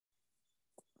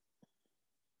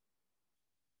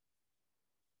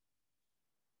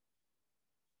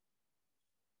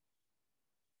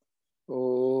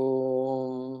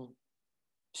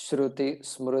श्रुति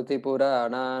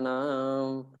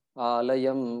स्मृतिपुराणानाम्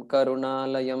आलयं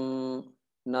करुणालयं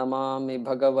नमामि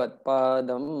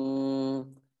भगवत्पादं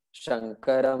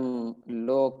शङ्करं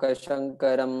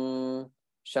लोकशङ्करं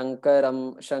शङ्करं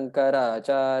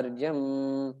शङ्कराचार्यं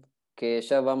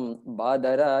केशवं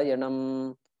बादरायणं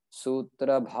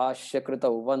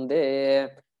सूत्रभाष्यकृतौ वन्दे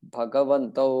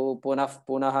भगवन्तौ पुनः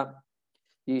पुनः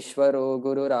ईश्वरो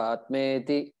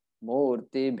गुरुरात्मेति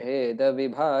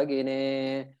मूर्तिभेदविभागिने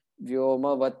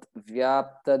व्योमवत्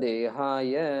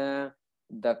व्याप्तदेहाय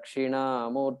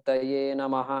दक्षिणामूर्तये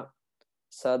नमः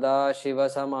सदाशिवसमारम्भां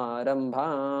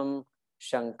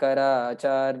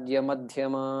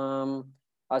शङ्कराचार्यमध्यमाम्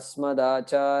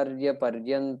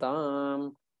अस्मदाचार्यपर्यन्तां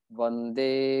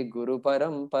वन्दे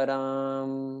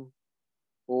गुरुपरम्पराम्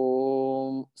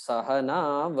ॐ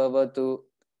सहनाववतु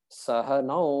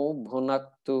सहनौ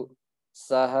भुनक्तु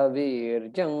सह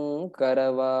वीर्यं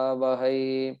करवावहै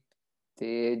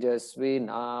तेजस्विनावधीतमस्तु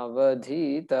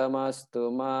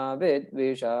मा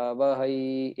विद्विषावहै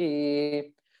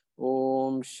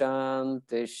ॐ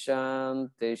शान्ति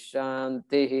शान्ति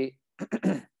शान्तिः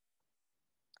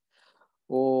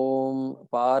ॐ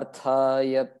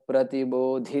पार्थाय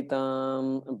प्रतिबोधितां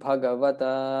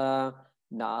भगवता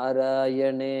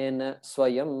नारायणेन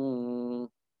स्वयं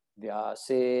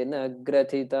व्यासेन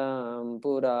ग्रथितां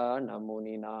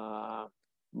पुराणमुनिना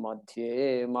मध्ये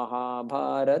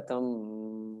महाभारतम्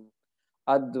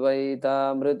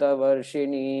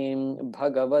अद्वैतामृतवर्षिणीं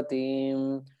भगवतीम्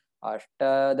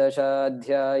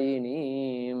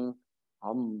अष्टादशाध्यायिनीम्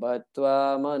अम्ब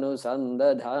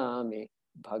त्वामनुसन्दधामि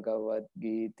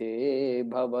भगवद्गीते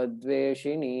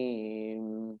भवद्वेषिणीम्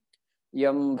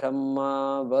यं ब्रह्मा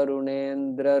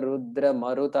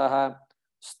वरुणेन्द्ररुद्रमरुतः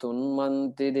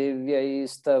स्तुन्वन्ति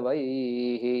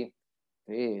दिव्यैस्तवैः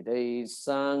वेदैः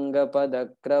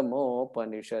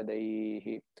साङ्गपदक्रमोपनिषदैः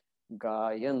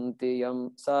गायन्ति यं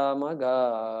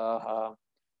सामगाः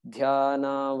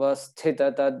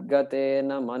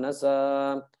ध्यानावस्थिततद्गतेन मनसा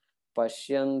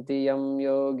पश्यन्ति यं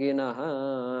योगिनः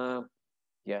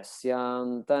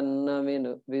यस्यान्तन्न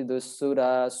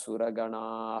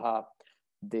विदुःसुरासुरगणाः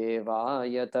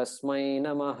देवाय तस्मै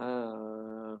नमः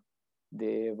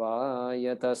देवाय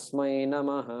तस्मै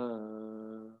नमः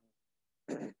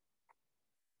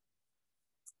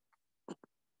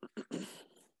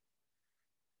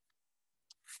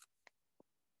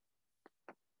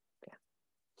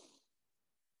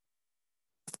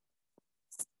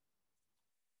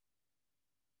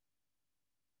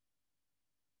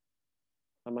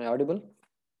Am I audible?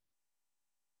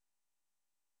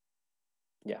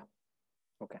 Yeah.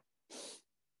 Okay.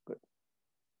 Good.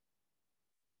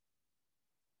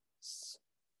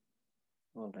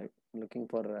 All right. I'm looking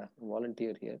for a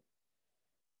volunteer here.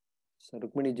 So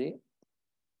Rukmini ji.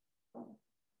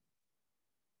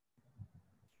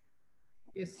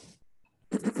 Yes.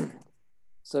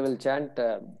 So we'll chant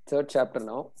third chapter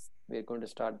now. We're going to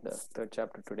start the third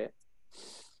chapter today.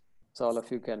 So all of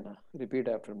you can repeat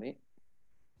after me.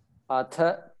 अथ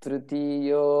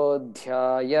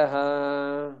तृतीयोऽध्यायः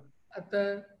अथ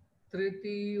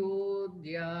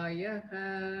तृतीयोऽध्यायः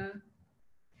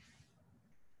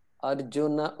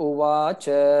अर्जुन उवाच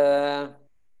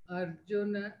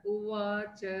अर्जुन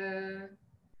उवाच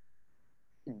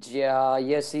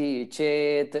ज्यायसि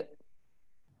चेत्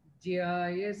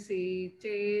ज्यायसि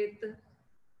चेत्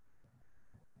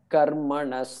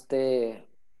कर्मणस्ते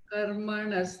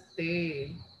कर्मणस्ते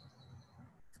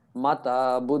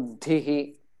मता बुद्धिः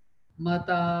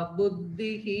मता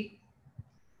बुद्धिः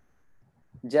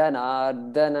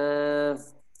जनार्दन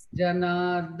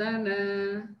जनार्दन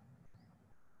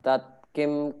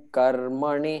तत्किं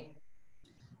कर्मणि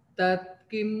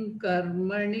तत्किं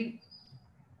कर्मणि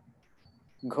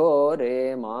घोरे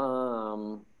माम्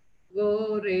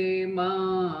घोरे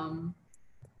मां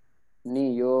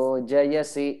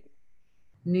नियोजयसि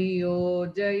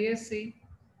नियोजयसि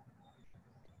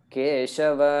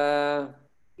केशव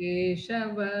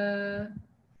केशव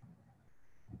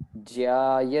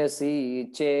ज्यायसि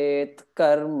चेत्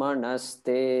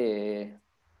कर्मणस्ते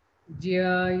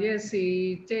ज्यायसि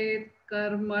चेत्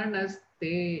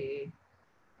कर्मणस्ते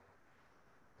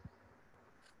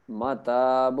मता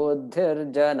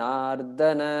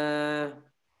बुद्धिर्जनार्दन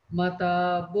मता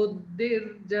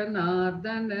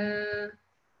बुद्धिर्जनार्दन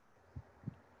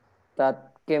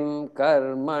तत्किं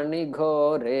कर्मणि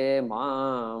घोरे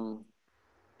माम्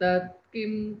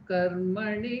तत्किं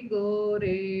कर्मणि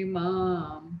घोरे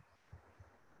मां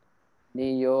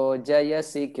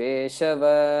नियोजयसि केशव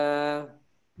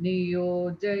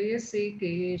नियोजयसि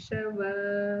केशव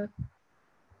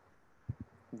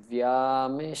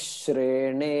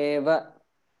व्यामिश्रेणेव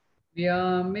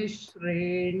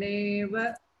व्यामिश्रेणेव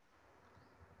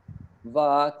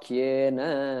वाक्येन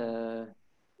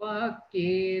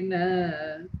वाक्येन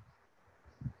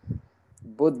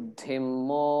बुद्धिं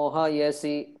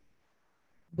मोहयसि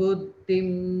बुद्धिं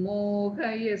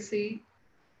मोहयसि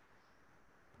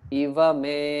इव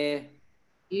मे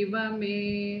इव मे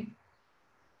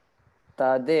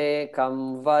तदेकं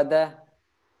वद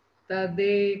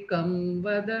तदेकं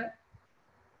वद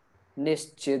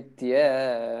निश्चित्य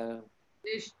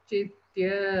निश्चित्य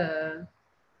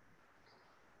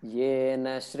येन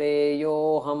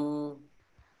श्रेयोऽहम्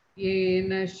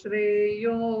येन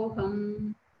श्रेयोऽहम्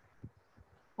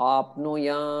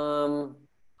आप्नुयाम्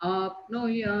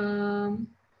आप्नुयाम्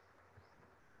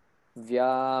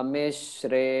व्यामिश्रेणेव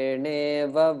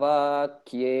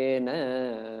वाक्येन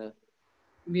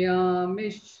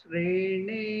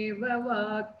व्यामिश्रेणेव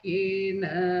वाक्येन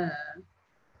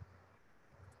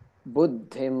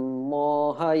बुद्धिं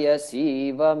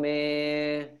मोहयसीव मे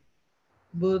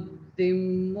बुद्धिं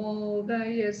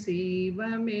मोहयसीव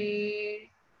मे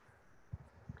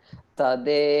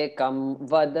तदेकं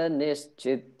वद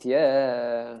निश्चित्य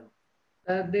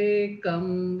तदेकं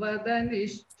वद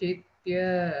निश्चित्य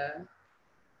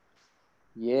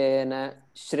येन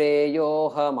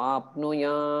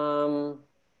श्रेयोऽहमाप्नुयाम्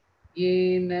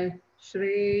येन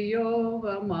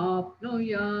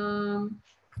श्रेयोऽहमाप्नुयाम्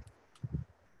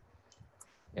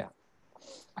Yeah.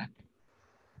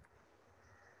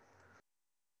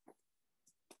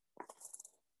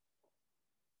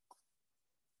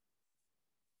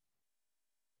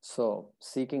 So,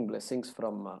 seeking blessings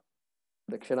from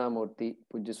Dakshinamurti,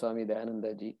 Pujya Swami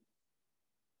Dayananda ji,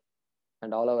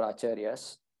 and all our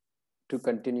acharyas to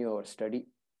continue our study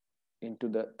into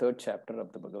the third chapter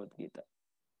of the Bhagavad Gita.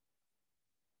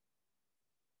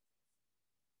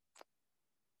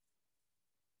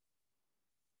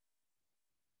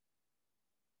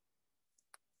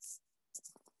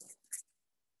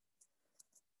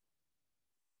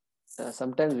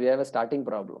 Sometimes we have a starting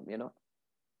problem, you know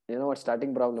what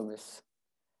starting problem is?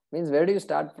 Means where do you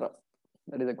start from?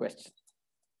 That is the question.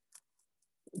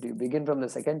 Do you begin from the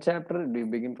second chapter? Do you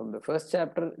begin from the first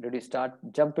chapter? Did you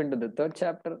jump into the third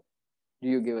chapter? Do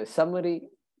you give a summary?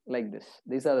 Like this.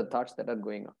 These are the thoughts that are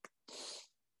going on.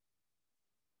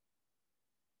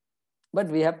 But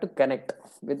we have to connect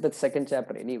with the second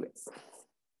chapter anyway.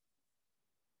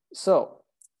 So,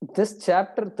 this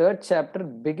chapter, third chapter,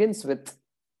 begins with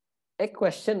a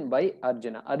question by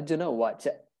Arjuna. Arjuna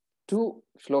Vacha. 2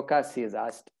 shlokas he is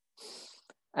asked.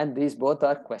 And these both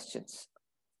are questions.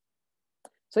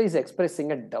 So, he's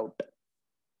expressing a doubt.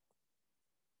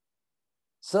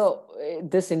 So,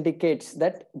 this indicates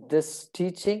that this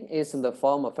teaching is in the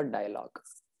form of a dialogue.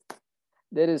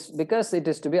 Because it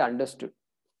is to be understood.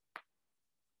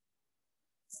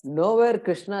 Nowhere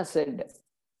Krishna said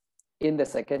in the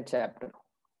second chapter,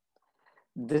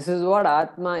 this is what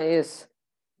Atma is,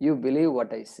 you believe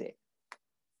what I say.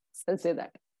 I'll say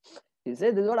that. He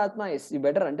said, this is what Atma is, you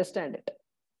better understand it.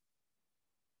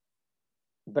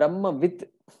 Brahma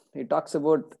Vit, he talks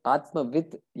about Atma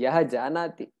Vit, Yaha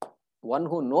Janati. One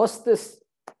who knows this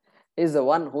is the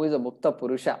one who is a Mukta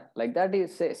Purusha. Like that he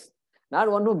says.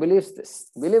 Not one who believes this.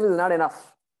 Belief is not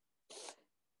enough.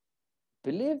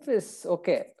 Belief is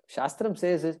okay. Shastram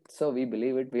says it, so we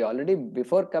believe it. We already,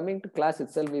 before coming to class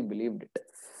itself, we believed it.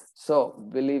 So,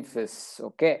 belief is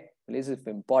okay. Belief is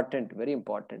important, very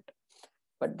important.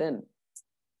 But then,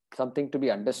 something to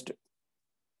be understood.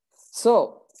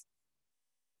 So,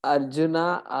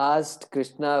 Arjuna asked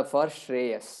Krishna for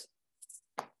Shreyas.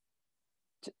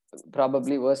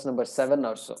 Probably verse number 7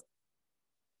 or so.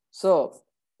 So,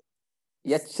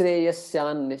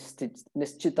 Yachreyasyan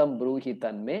nischitam bruhi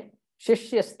tanme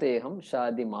shishyasteham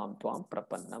shadi mam tvam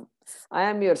prapannam. I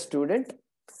am your student.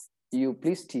 You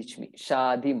please teach me.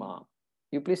 Shadi mam.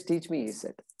 You please teach me, he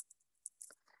said.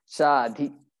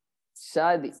 Shadi.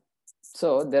 Shadi.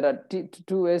 So, there are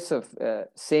two ways of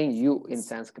saying you in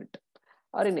Sanskrit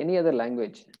or in any other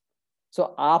language.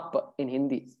 So, aap in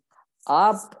Hindi.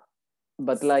 Aap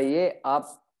batlaiye, aap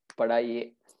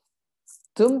padaiye.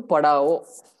 Tum padao.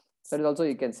 That is also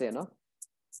you can say, no?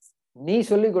 நீ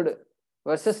சொல்லி கொடு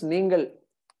versus நீங்கள்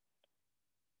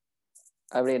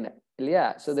அப்படின்னு இல்லையா?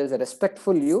 So there is a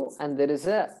respectful you and there is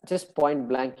a just point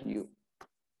blank you.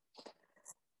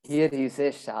 Here he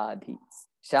says Shadi.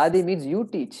 Shadi means you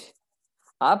teach.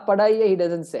 Aap padaiye he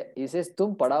doesn't say. He says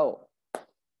tum padao.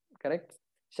 Correct?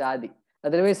 Shadi.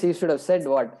 Otherwise he should have said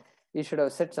what? He should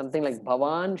have said something like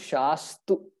Bhavan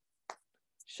Shastu.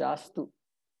 Shastu.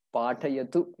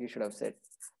 Patayatu he should have said.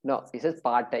 No, he says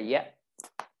Pataya.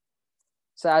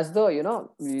 So as though,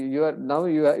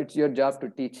 it's your job to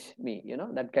teach me,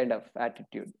 that kind of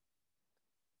attitude.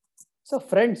 So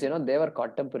friends, they were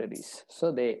contemporaries.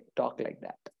 So they talk like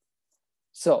that.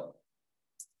 So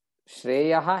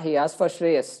Shreyaha, he asked for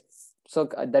Shreyas. So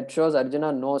that shows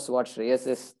Arjuna knows what Shreyas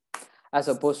is, as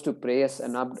opposed to prayers.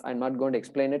 And I'm not going to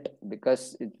explain it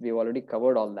because we've already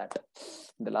covered all that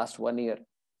in the last 1 year.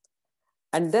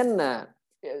 And then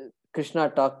Krishna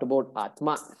talked about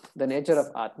Atma, the nature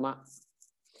of Atma.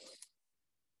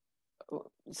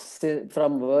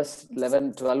 From verse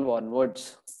 11, 12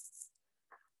 onwards.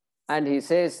 And he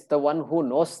says, the one who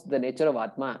knows the nature of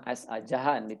Atma as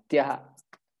Ajaha, Nityaha,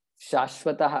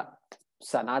 Shashvataha,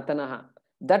 Sanatanaha,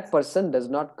 that person does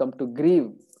not come to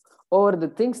grieve over the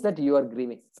things that you are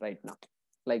grieving right now.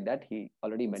 Like that, he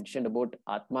already mentioned about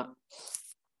Atma.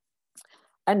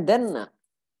 And then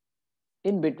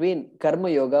in between, Karma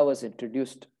Yoga was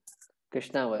introduced.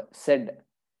 Krishna said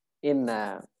in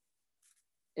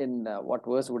what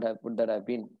verse would that have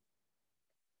been?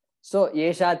 So,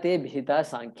 Yesha te bhita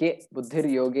sankhye buddhir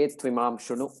yoge tvimam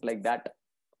shunu, like that.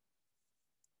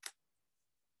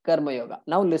 Karma Yoga.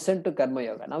 Now listen to Karma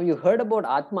Yoga. Now you heard about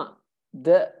Atma,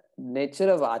 the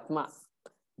nature of Atma,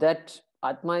 that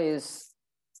Atma is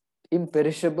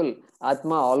imperishable.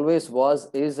 Atma always was,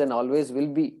 is, and always will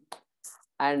be.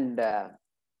 And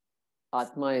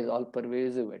Atma is all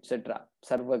pervasive, etc.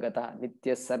 Sarvagata,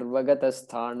 Nitya Sarvagata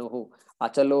Sthanuhu,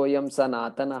 Achaloyam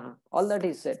Sanatanaha. All that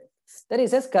he said. Then he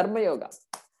says Karma Yoga.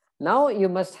 Now you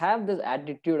must have this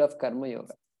attitude of Karma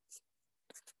Yoga.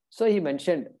 So he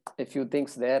mentioned a few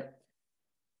things there.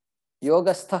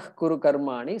 Yogastha kuru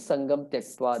karmani sangam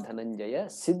tyaktva dhananjaya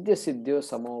siddhya siddhyo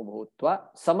samo bhutva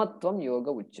samatvam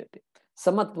yoga uchyate.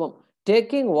 Samatvam,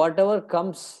 taking whatever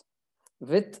comes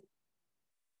with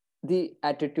the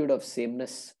attitude of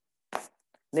sameness,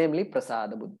 namely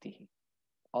prasada buddhi.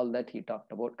 All that he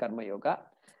talked about Karma Yoga.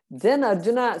 Then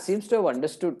Arjuna seems to have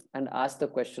understood and asked the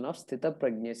question of Sthita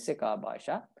Prajnasya ka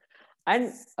bhasha.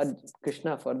 And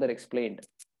Krishna further explained.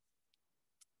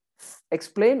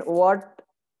 Explain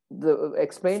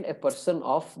a person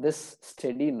of this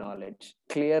steady knowledge,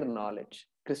 clear knowledge,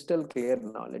 crystal clear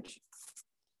knowledge.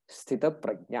 Sthita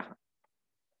Prajna.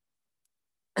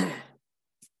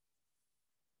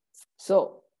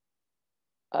 So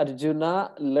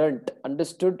Arjuna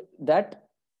understood that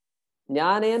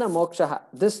Jnanena moksha,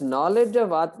 this knowledge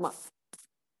of Atma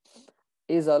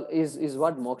is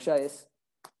what moksha is.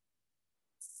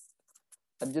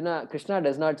 Krishna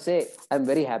does not say, I'm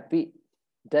very happy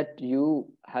that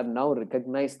you have now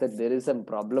recognized that there is some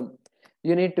problem.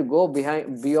 You need to go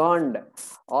beyond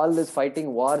all this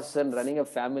fighting wars and running a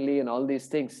family and all these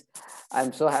things.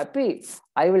 I'm so happy.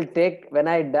 I will take, when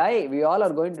I die, we all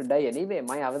are going to die anyway.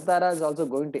 My avatara is also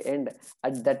going to end.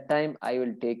 At that time, I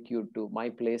will take you to my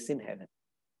place in heaven.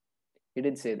 He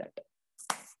didn't say that.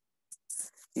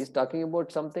 He's talking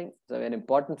about something, an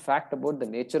important fact about the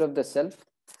nature of the self.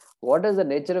 What does the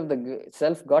nature of the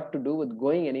self got to do with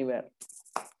going anywhere?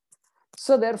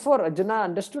 So therefore, Arjuna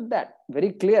understood that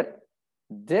very clear.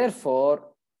 Therefore,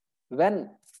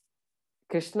 when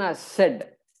Krishna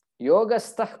said,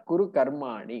 Yogastha kuru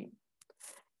karmani,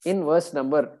 in verse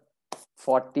number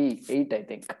 48, I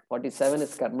think, 47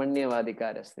 is karmanya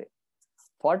vadikaraste.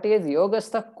 48 is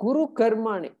Yogastha kuru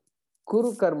karmani.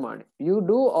 Kuru karmani. You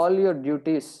do all your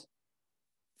duties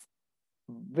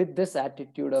with this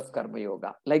attitude of karma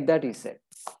yoga. Like that he said.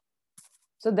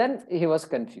 So then he was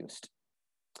confused.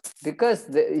 Because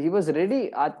he was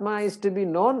ready. Atma is to be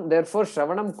known. Therefore,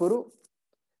 Shravanam Kuru.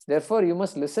 Therefore, you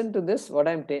must listen to this.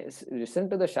 Listen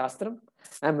to the Shastram.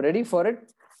 I'm ready for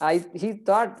it. He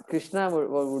thought Krishna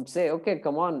would say, okay,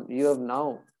 come on. You have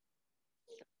now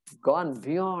gone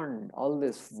beyond all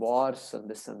these wars and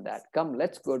this and that. Come,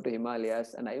 let's go to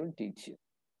Himalayas and I will teach you.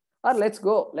 Or let's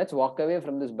walk away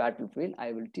from this battlefield.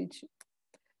 I will teach you.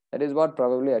 That is what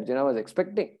probably Arjuna was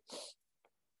expecting.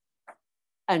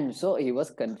 And so he was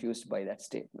confused by that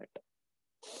statement.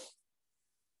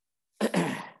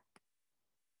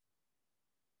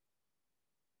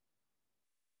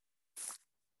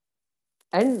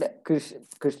 And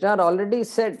Krishna already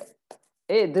said,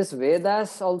 hey, this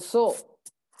Vedas also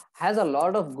has a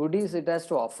lot of goodies it has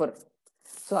to offer.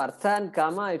 So Artha and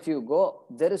Kama, if you go,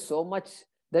 there is so much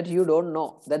that you don't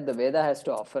know that the Veda has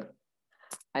to offer.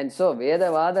 And so Veda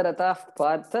Vadarata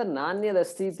Partha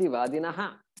Nanyadastiti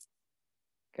Vadinaha.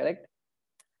 Correct?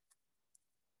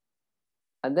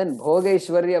 And then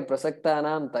Bhogaishwarya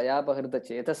Prasaktanam Tayapahirta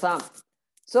Chetasam.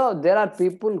 So there are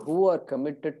people who are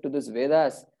committed to this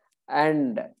Vedas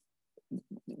and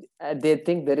they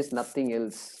think there is nothing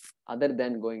else other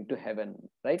than going to heaven,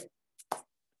 right?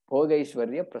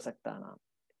 Bhogaishwarya Prasaktanam.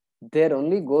 Their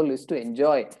only goal is to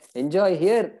enjoy. Enjoy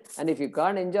here. And if you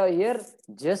can't enjoy here,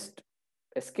 just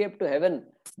escape to heaven.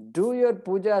 Do your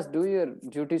pujas, do your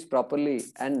duties properly,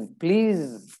 and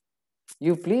please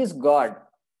God.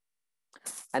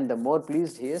 And the more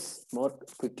pleased he is, more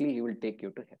quickly he will take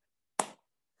you to heaven.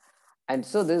 And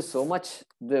so there is so much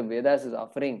the Vedas is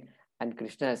offering. And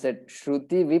Krishna has said,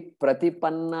 Shruti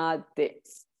Vipratipannate.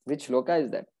 Which shloka is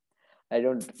that? I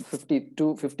don't,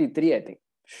 52, 53, I think.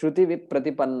 Shruti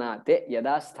Vipratipannate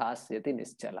yada sthasyati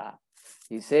nischala.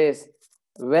 He says,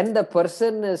 when the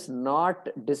person is not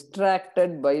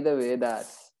distracted by the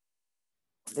Vedas,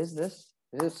 what is this?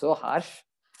 This is so harsh.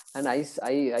 And I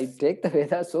take the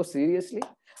Vedas so seriously.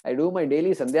 I do my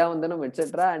daily Sandhya Vandanam,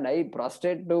 etc. And I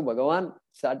prostrate to Bhagavan,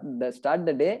 start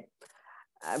the day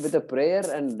with a prayer,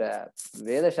 and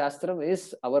Veda Shastram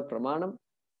is our pramanam.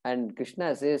 And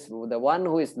Krishna says, the one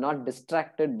who is not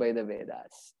distracted by the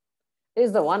Vedas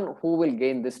is the one who will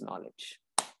gain this knowledge.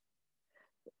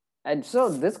 And so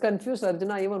this confused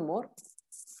Arjuna even more.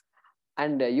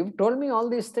 And you've told me all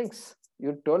these things.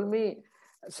 You told me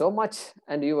so much,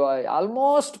 and you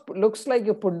almost looks like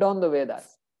you put down the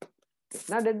Vedas.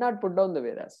 Krishna did not put down the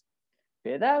Vedas.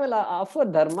 Veda will offer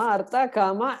dharma, artha,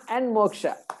 kama, and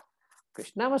moksha.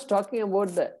 Krishna was talking about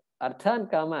the artha and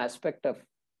kama aspect of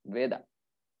Veda.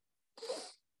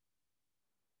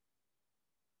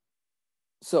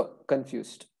 So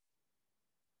confused.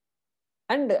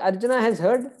 And Arjuna has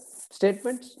heard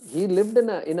statements. He lived in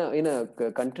a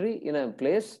country, in a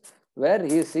place where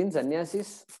he has seen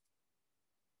sannyasis.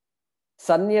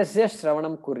 Sanyasya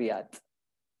shravanam kuryat.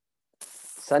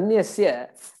 Sanyasya,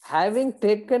 having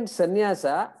taken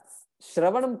sannyasa,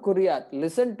 shravanam kuryat,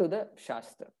 listen to the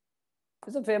shastra.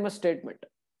 It's a famous statement.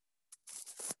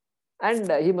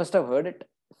 And he must have heard it.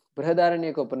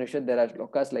 Brihadaranyaka Upanishad, there are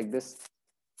shlokas like this.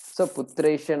 So,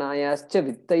 putraishanayascha,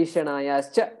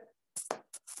 vittaishanayascha,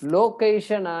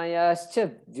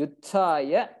 lokaishanayascha,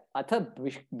 vyuthaya, atha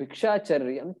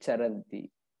bhikshacharyam charanti.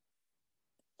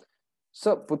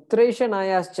 So,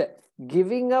 putraishanayascha,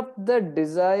 giving up the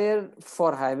desire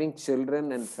for having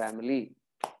children and family.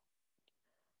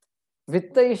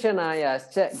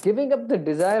 Vittaishanayascha, giving up the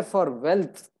desire for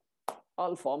wealth,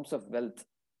 all forms of wealth.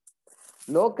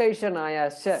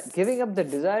 Lokaishanayascha, giving up the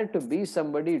desire to be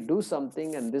somebody, do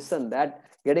something and this and that,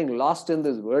 getting lost in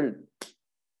this world.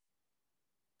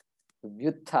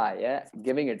 Vyuthaya,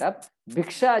 giving it up.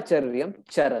 Bhikshacharyam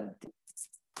charanti.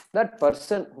 That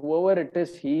person, whoever it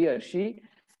is, he or she,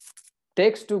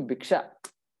 takes to bhiksha,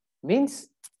 means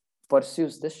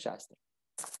pursues this shastra.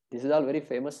 This is all very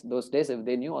famous. Those days, if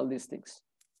they knew all these things.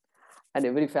 And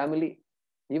every family,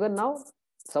 even now,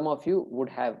 some of you would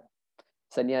have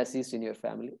sannyasis in your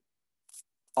family,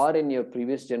 or in your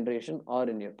previous generation, or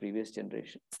in your previous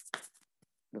generation,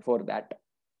 before that.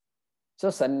 So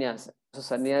sannyasa. So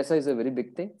sannyasa is a very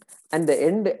big thing. And the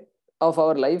end of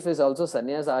our life is also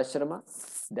sannyasa ashrama.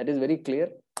 That is very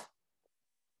clear.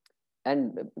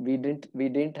 And we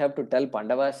didn't have to tell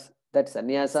Pandavas that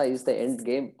sannyasa is the end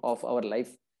game of our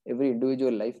life, every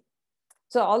individual life.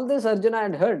 So all this Arjuna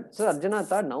had heard. So Arjuna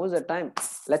thought, now is the time.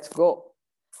 Let's go.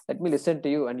 Let me listen to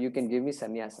you and you can give me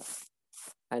sannyasa.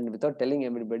 And without telling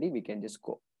everybody, we can just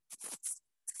go.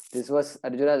 This was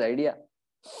Arjuna's idea.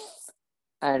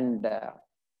 And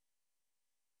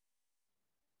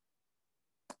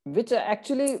which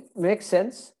actually makes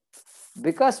sense,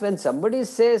 because when somebody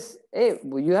says, hey,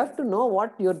 you have to know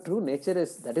what your true nature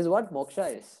is. That is what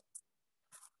moksha is.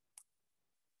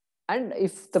 And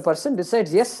if the person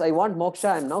decides, yes, I want moksha,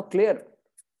 I am now clear,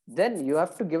 then you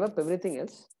have to give up everything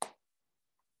else.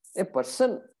 A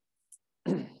person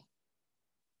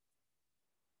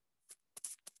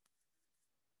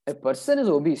is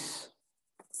obese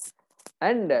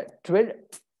and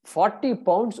 40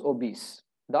 pounds obese.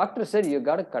 Doctor said, you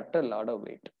got to cut a lot of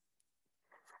weight.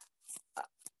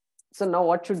 So now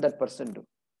what should that person do?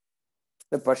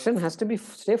 The person has to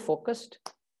stay focused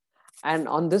and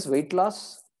on this weight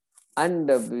loss, and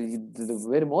the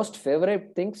very most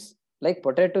favorite things like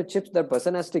potato chips, that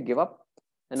person has to give up.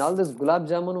 And all this gulab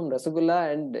jamun and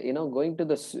rasagulla, and going to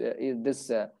this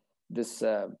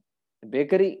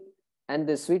bakery and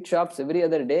the sweet shops every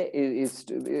other day,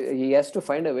 he has to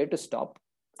find a way to stop.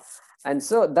 And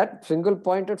so that single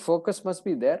pointed focus must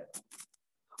be there.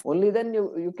 Only then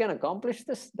you can accomplish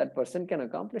this. That person can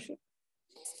accomplish it.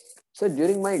 So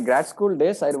during my grad school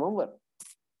days, I remember.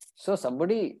 So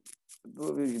somebody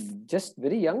just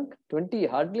very young, 20,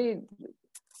 hardly,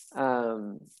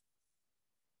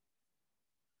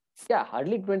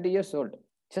 hardly 20 years old,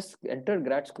 just entered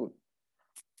grad school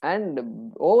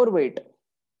and overweight.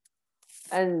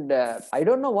 And I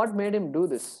don't know what made him do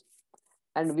this.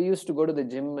 And we used to go to the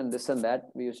gym and this and that.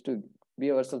 We used to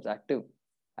be ourselves active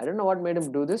I don't know what made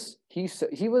him do this. He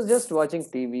was just watching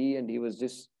TV and he was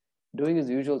just doing his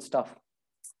usual stuff.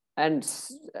 And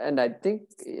I think,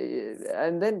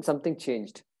 and then something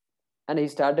changed. And he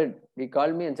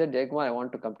called me and said, Jaykumar, I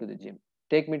want to come to the gym.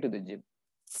 Take me to the gym.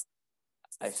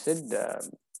 I said,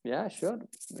 yeah, sure.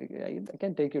 I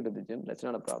can take you to the gym. That's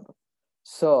not a problem.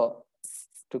 So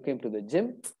took him to the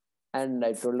gym and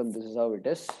I told him this is how it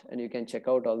is. And you can check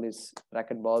out all these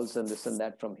racket balls and this and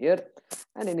that from here.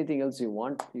 And anything else you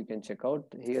want, you can check out.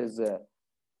 Here's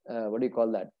what do you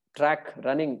call that?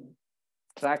 Running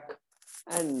track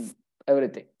and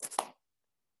everything.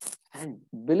 And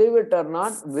believe it or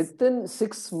not, within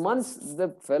 6 months,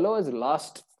 the fellow has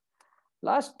lost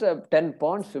 10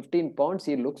 pounds, 15 pounds.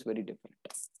 He looks very different.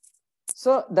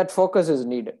 So that focus is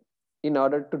needed in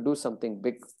order to do something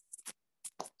big.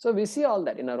 So we see all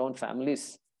that in our own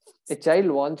families. A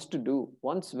child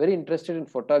wants very interested in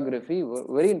photography,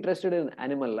 very interested in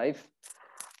animal life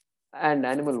and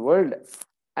animal world.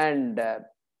 And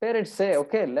parents say,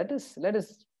 okay, let us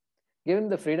give him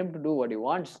the freedom to do what he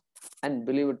wants. And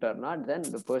believe it or not, then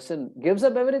the person gives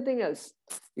up everything else.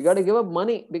 You got to give up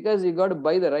money because you got to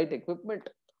buy the right equipment,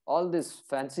 all this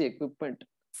fancy equipment,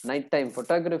 nighttime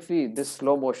photography, this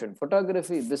slow motion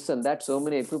photography, this and that, so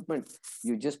many equipment.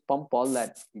 You just pump all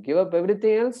that. You give up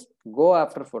everything else, go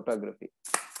after photography.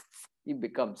 He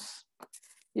becomes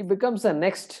the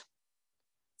next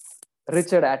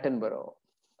Richard Attenborough.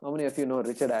 How many of you know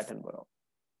Richard Attenborough?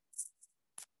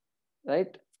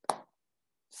 Right?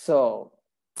 So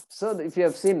if you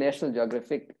have seen National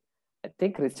Geographic, I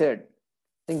think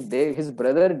his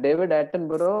brother David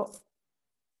Attenborough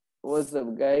was the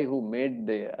guy who made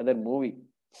the other movie.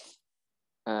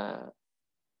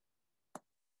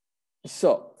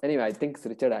 So anyway, I think it's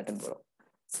Richard Attenborough.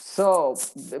 So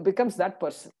it becomes that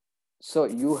person. So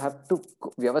you have to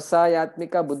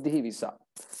vyavasayatmika buddhi visa.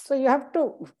 So you have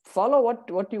to follow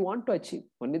what you want to achieve.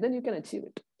 Only then you can achieve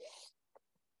it.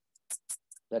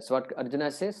 That's what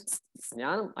Arjuna says.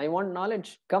 Jnanam, I want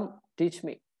knowledge. Come, teach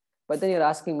me. But then you're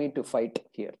asking me to fight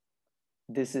here.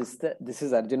 This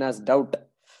is Arjuna's doubt.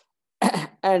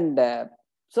 And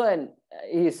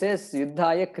he says,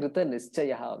 Yuddhaya krita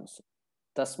nischayaha also.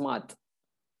 Tasmat.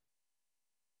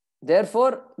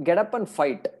 Therefore, get up and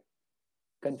fight.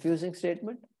 Confusing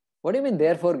statement. What do you mean,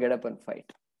 therefore, get up and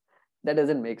fight? That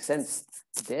doesn't make sense.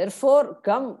 Therefore,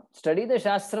 come, study the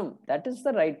Shastram. That is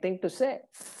the right thing to say.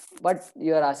 But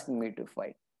you are asking me to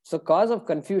fight. So, cause of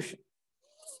confusion.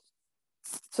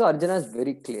 So, Arjuna is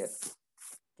very clear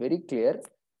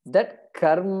that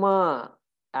karma,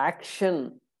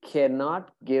 action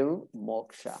cannot give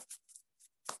moksha.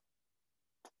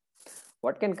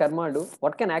 What can karma do?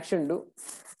 What can action do?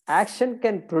 Action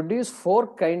can produce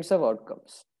 4 kinds of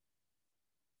outcomes.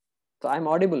 So, I'm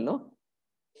audible, no?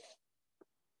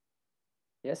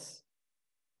 Yes?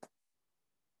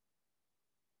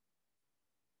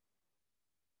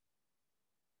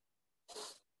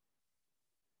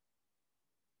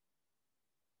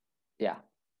 Yeah.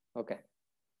 Okay.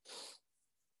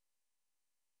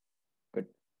 Good.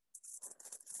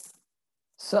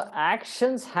 So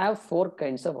actions have 4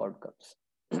 kinds of outcomes.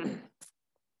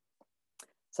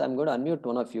 So I'm going to unmute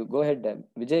one of you. Go ahead,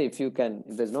 Vijay, if you can.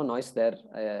 If there's no noise there,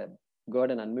 go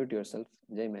ahead and unmute yourself.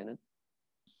 Jay Menon.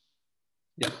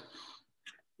 Yeah.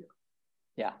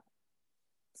 Yeah.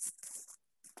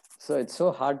 So it's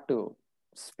so hard to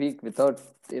speak without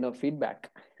feedback.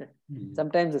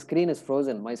 Sometimes the screen is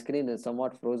frozen. My screen is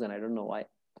somewhat frozen. I don't know why.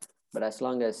 But as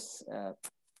long as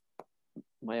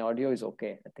my audio is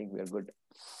okay, I think we are good.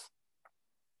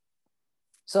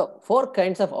 So 4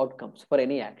 kinds of outcomes for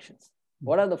any actions.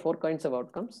 What are the 4 kinds of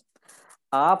outcomes?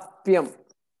 Apyam.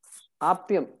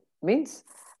 Apyam means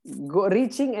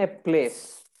reaching a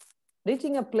place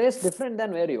different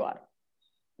than where you are.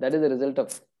 That is the result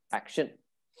of action.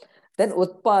 Then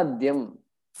utpadyam,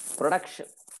 production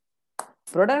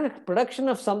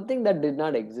of something that did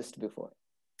not exist before.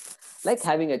 Like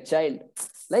having a child,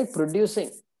 like producing,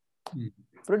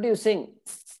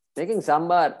 making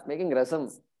sambar, making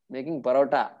rasam, making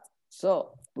parota.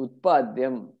 So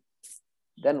utpadyam.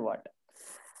 Then what?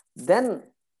 Then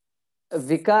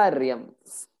vikaryam,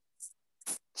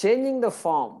 changing the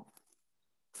form.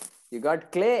 You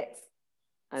got clay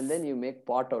and then you make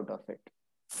pot out of it.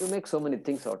 You make so many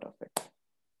things out of it.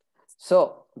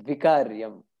 So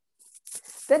vikaryam.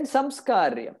 Then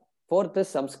samskaryam. 4th is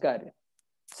samskaryam.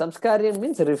 Samskaryam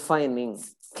means refining,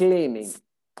 cleaning.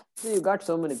 So you got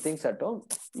so many things at home.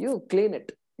 You clean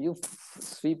it. You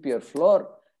sweep your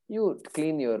floor. You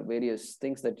clean your various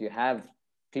things that you have.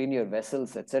 Clean your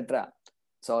vessels, etc.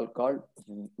 It's all called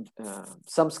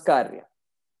samskarya.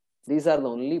 These are the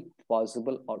only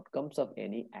possible outcomes of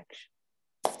any action.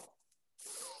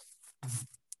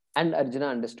 And Arjuna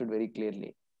understood very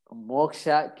clearly.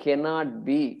 Moksha cannot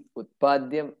be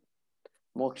utpadyam.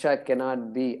 Moksha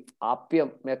cannot be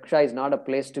apyam. Moksha is not a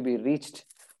place to be reached.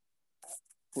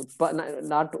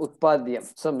 Not utpadyam.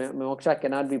 So moksha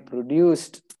cannot be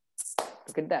produced.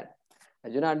 Look at that.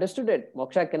 Arjuna understood it.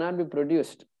 Moksha cannot be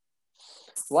produced.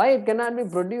 Why it cannot be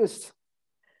produced?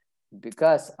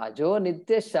 Because ajo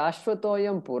nitya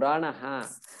shashvatoyam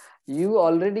puranaha. You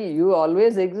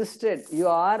always existed. You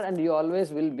are and you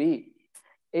always will be.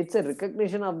 It's a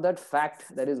recognition of that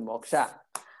fact, that is moksha.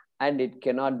 And it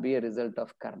cannot be a result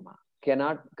of karma.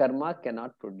 Karma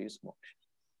cannot produce moksha.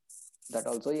 That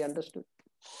also he understood.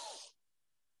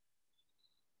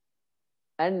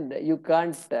 And you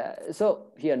can't,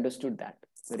 so he understood that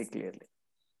very clearly.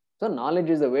 So knowledge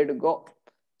is the way to go.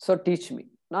 So teach me.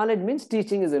 Knowledge means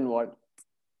teaching is involved.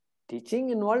 Teaching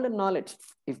involved in knowledge.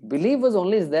 If belief was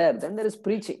only there, then there is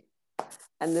preaching.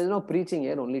 And there is no preaching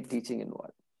here, only teaching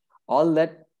involved. All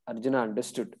that Arjuna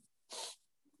understood.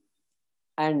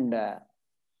 And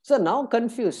so now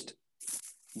confused.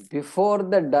 Before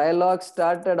the dialogue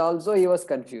started also, he was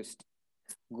confused.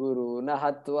 Guru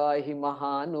nahatva hi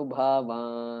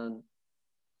mahanubhavan.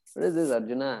 What is this,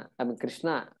 Arjuna? I mean,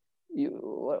 Krishna.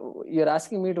 You're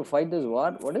asking me to fight this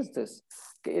war? What is this?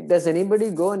 Does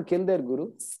anybody go and kill their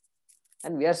guru?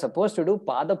 And we are supposed to do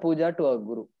pada puja to our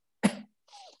guru.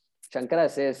 Shankara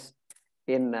says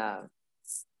in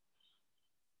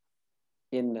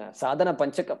Sadhana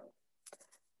Panchakam,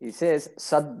 he says,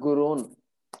 Sadgurun,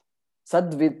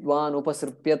 Sadvidvan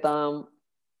upasripyatam,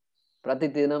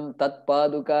 Pratitinam tat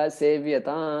paduka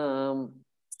sevyatam.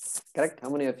 Correct? How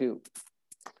many of you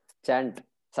chant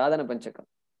Sadhana Panchakam?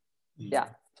 Yeah,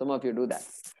 some of you do that.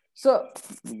 So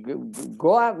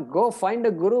go find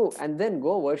a guru and then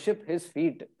go worship his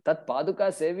feet. Tat paduka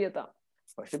sevyata.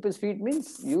 Worship his feet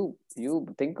means you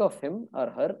think of him or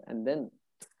her and then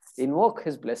invoke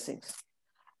his blessings.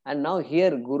 And now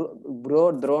here,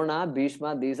 Guru, Drona,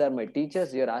 Bhishma, these are my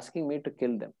teachers. You're asking me to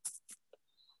kill them.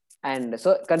 And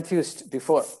so confused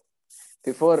before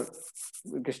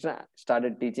Krishna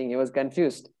started teaching, he was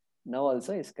confused. Now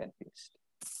also is confused.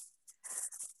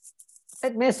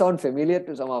 It may sound familiar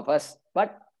to some of us,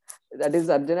 but that is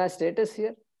Arjuna's status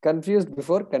here. Confused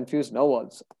before, confused now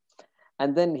also.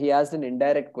 And then he asked an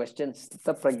indirect question.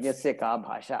 Sthita prajnasya ka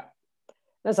bhasha.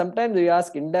 Now sometimes we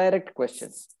ask indirect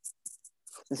questions.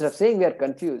 Instead of saying we are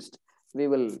confused, we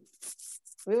will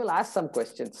ask some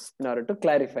questions in order to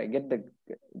clarify, get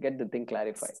the thing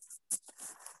clarified.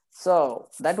 So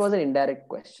that was an indirect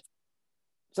question.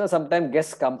 So sometimes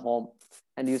guests come home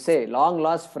and you say, long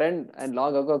lost friend and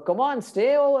long ago, come on,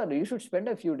 stay over. You should spend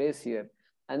a few days here.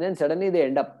 And then suddenly they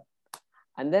end up.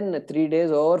 And then 3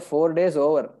 days over, 4 days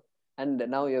over. And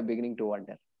now you're beginning to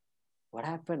wonder, what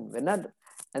happened? And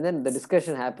then the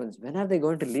discussion happens. When are they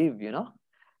going to leave?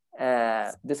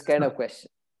 This kind of question.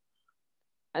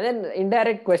 And then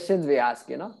indirect questions we ask,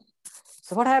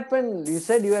 So what happened? You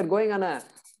said you were going on a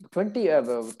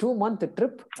 2-month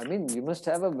trip. I mean, you must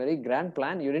have a very grand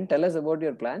plan. You didn't tell us about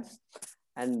your plans.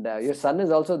 And your son is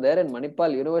also there in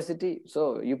Manipal University.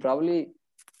 So you probably,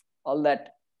 all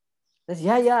that.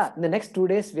 Yeah. In the next 2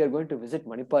 days, we are going to visit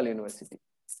Manipal University.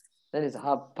 Then it's,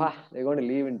 they're going to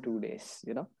leave in 2 days,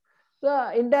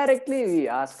 So indirectly, we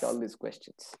ask all these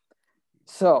questions.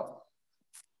 So,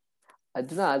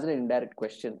 Arjuna asked an indirect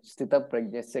question. Sthita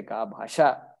prajnasya ka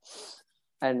bhasha.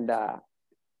 And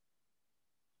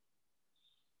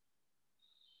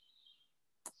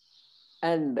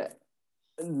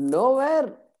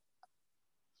nowhere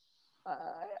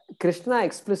Krishna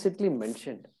explicitly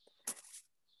mentioned,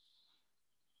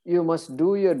 you must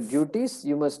do your duties,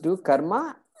 you must do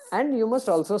karma, and you must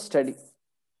also study.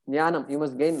 Jnanam, you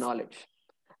must gain knowledge.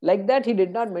 Like that, he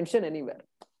did not mention anywhere.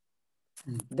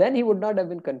 Then he would not have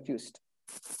been confused.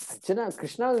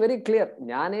 Krishna was very clear.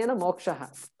 Jnanena mokshaha.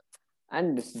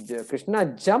 And Krishna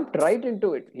jumped right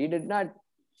into it. He did not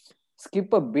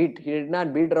skip a beat. He did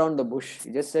not beat around the bush.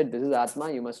 He just said, this is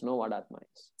Atma. You must know what Atma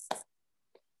is.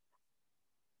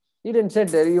 He didn't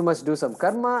say you must do some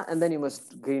karma and then you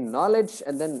must gain knowledge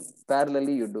and then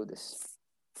parallelly you do this.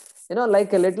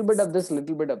 Like a little bit of this,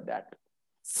 little bit of that.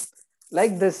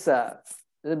 Like this, the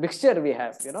mixture we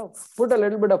have, put a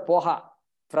little bit of poha,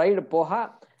 fried poha,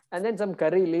 and then some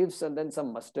curry leaves and then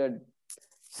some mustard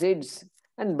seeds.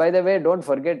 And by the way, don't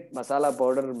forget masala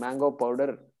powder, mango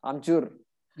powder, amchur,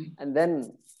 and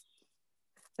then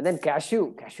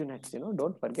cashew nuts,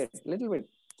 don't forget, a little bit,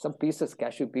 some pieces,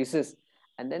 cashew pieces,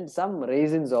 and then some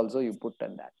raisins also you put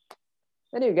on that.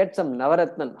 Then you get some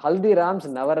navaratnan, Haldiram's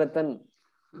navaratnan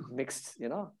mixed,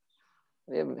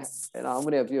 How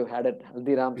many of you had it?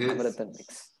 Haldiram Yes. Amritan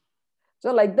mix.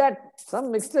 So like that,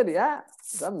 some mixture, yeah,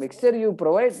 some mixture you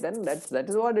provide, then that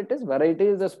is what it is. Variety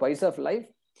is the spice of life.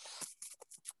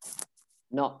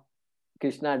 No,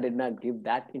 Krishna did not give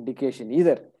that indication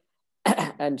either.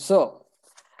 And so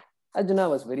Arjuna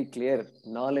was very clear.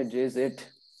 Knowledge is it.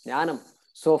 Jnanam.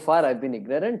 So far I've been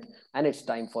ignorant and it's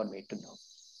time for me to know.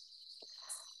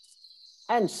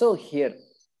 And so here,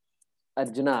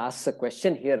 Arjuna asks a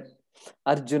question here.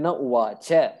 Arjuna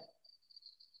uvacha.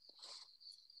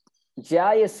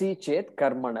 Jayasi chet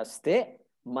karmanaste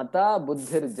mata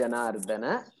buddhir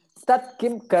janardana tat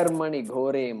kim karmani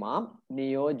ghore mam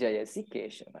niyojayasi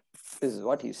keshava. This is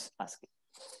what he's asking.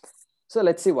 So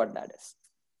let's see what that is.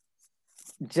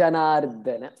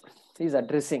 Janardana. He's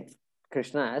addressing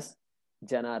Krishna as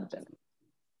Janardana.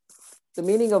 The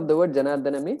meaning of the word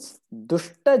Janardana means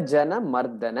Dushta Jana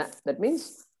Mardana. That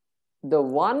means the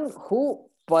one who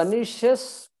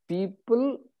punishes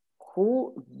people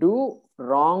who do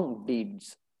wrong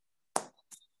deeds.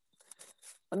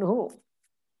 And who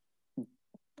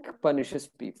punishes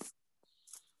people.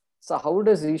 So how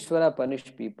does Ishvara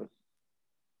punish people?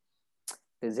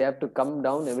 Does he have to come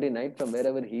down every night from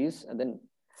wherever he is and then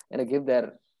give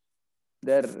their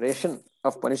ration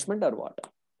of punishment or what?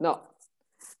 No.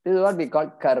 This is what we call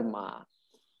karma.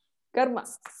 Karma.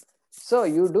 So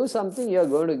you do something, you are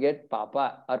going to get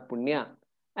papa or punya,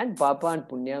 and papa and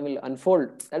punya will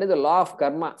unfold. That is the law of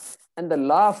karma. And the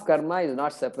law of karma is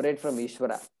not separate from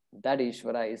Ishvara. That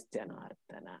Ishvara is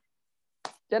Janardana.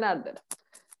 Janardana.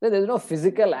 There is no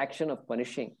physical action of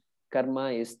punishing.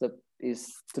 Karma is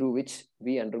through which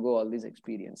we undergo all these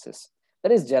experiences.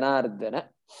 That is Janardana.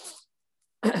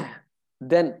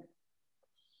 Then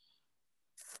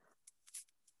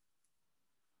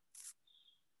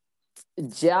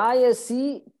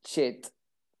Jayasi chet.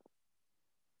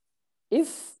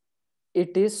 If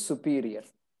it is superior.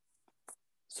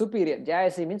 Superior.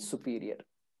 Jayasi means superior.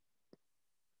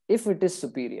 If it is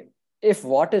superior. If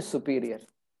what is superior?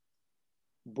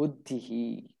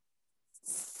 Buddhihi.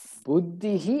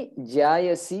 Buddhihi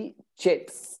jayasi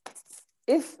chet.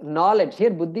 If knowledge,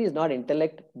 here buddhi is not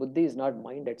intellect, buddhi is not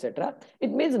mind, etc.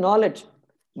 It means knowledge.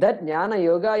 That jnana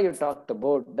yoga you talked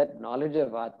about, that knowledge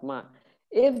of Atma.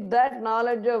 If that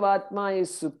knowledge of Atma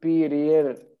is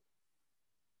superior,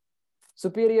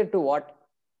 superior to what?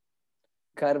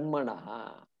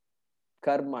 Karmanaha.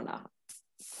 Karmanaha.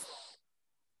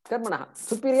 Karmanaha.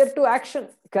 Superior to action.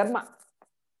 Karma.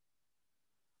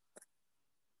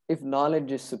 If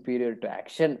knowledge is superior to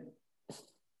action,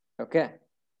 okay.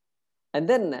 And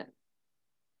then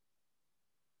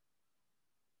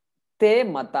te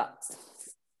mata.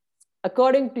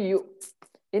 According to you,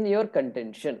 in your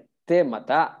contention, te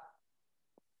mata.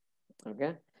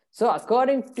 Okay. So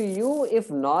according to you,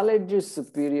 if knowledge is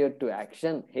superior to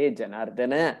action, hey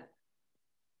Janardana,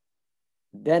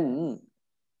 then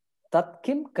tat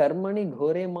kim karmani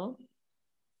ghore ma?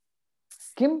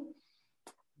 Kim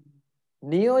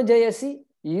niyojayasi?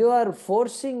 You are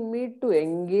forcing me to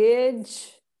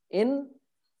engage in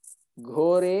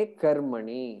ghore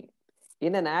karmani,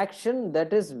 in an action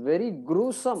that is very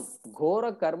gruesome,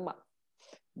 ghora karma.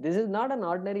 This is not an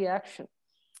ordinary action.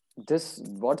 This,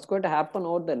 what's going to happen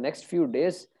over the next few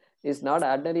days is not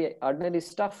ordinary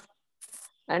stuff.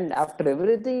 And after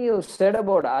everything you said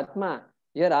about Atma,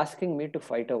 you're asking me to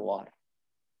fight a war.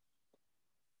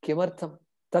 Kimartham?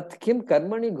 Tat kim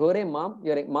karmani ghore mam?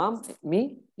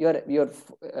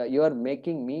 You're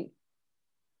making me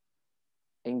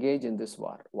engage in this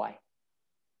war. Why?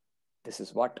 This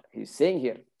is what he's saying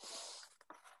here.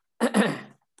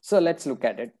 So let's look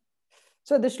at it.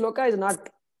 So this shloka is not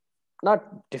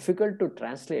difficult to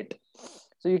translate.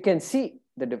 So you can see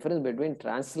the difference between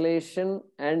translation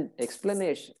and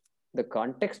explanation, the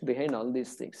context behind all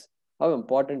these things, how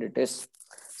important it is.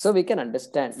 So we can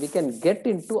understand, we can get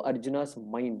into Arjuna's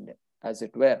mind, as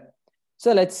it were.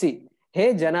 So let's see.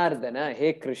 Hey Janardana,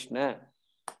 hey Krishna.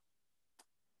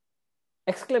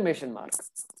 Exclamation mark.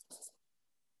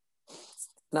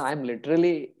 Now I'm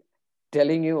literally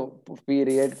telling you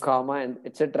period, comma, and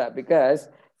etc. because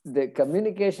the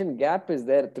communication gap is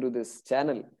there through this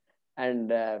channel,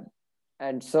 and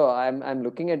so I'm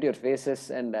looking at your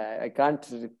faces and I can't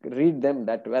read them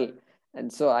that well,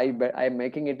 and so I'm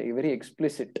making it very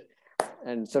explicit,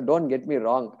 and so don't get me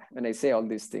wrong when I say all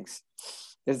these things.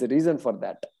 There's a reason for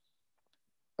that.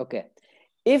 Okay,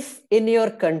 if in your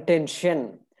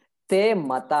contention te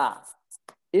mata,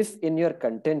 if in your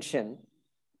contention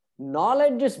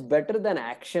knowledge is better than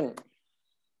action,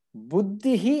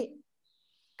 buddhihi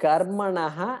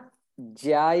karmanaha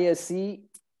jayasi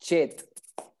chet.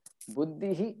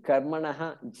 Buddhihi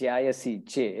karmanaha jayasi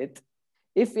chet.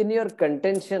 If in your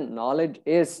contention knowledge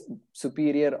is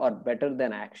superior or better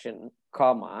than action,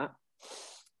 comma,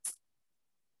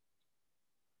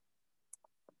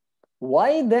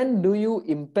 why then do you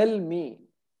impel me?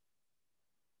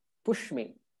 Push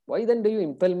me. Why then do you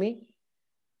impel me?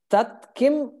 Tat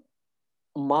kim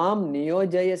mam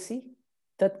niyojayasi?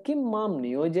 Tat kim mam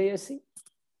niyojayasi?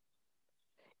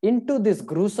 Into this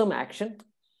gruesome action?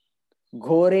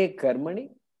 Ghore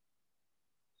karmani?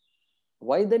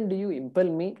 Why then do you impel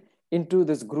me into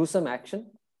this gruesome action?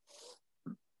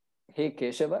 Hey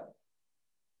Keshava,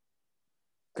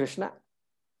 Krishna.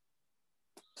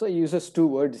 So he uses two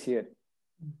words here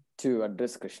to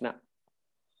address Krishna.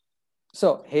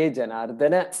 So, hey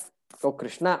Janardana, oh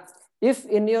Krishna, if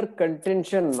in your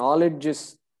contention knowledge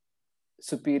is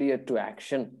superior to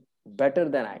action, better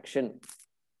than action,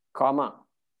 comma,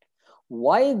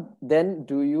 why then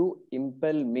do you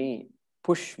impel me,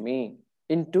 push me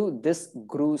into this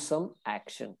gruesome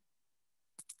action,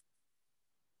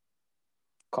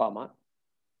 comma,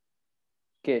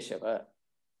 Keshava,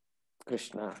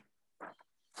 Krishna.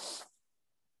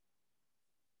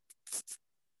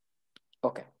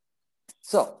 Okay.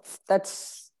 So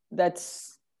that's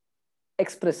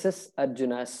expresses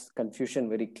Arjuna's confusion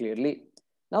very clearly.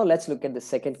 Now let's look at the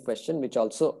second question, which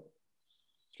also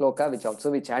Shloka, which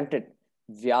also we chanted.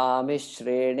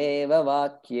 Vyamishreneva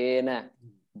vakyena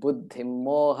buddhim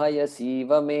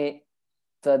mohayasiva me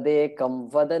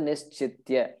tadekam vada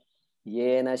nischitya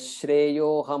yena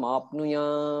shreyoham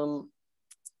apnuyam.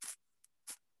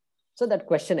 So that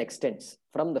question extends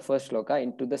from the first shloka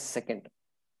into the second.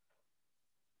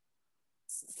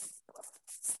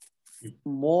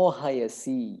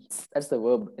 Mohayasi. That's the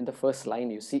verb. In the first line,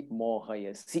 you see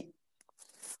mohayasi.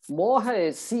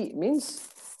 Mohayasi means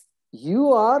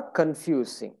you are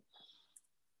confusing.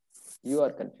 You are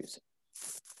confusing.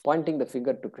 Pointing the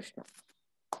finger to Krishna.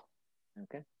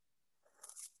 Okay.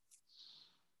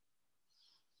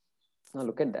 Now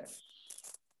look at that.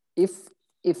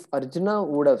 If Arjuna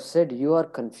would have said, you are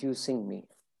confusing me,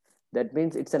 that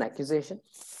means it's an accusation.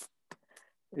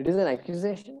 It is an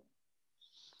accusation.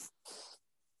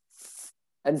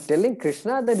 And telling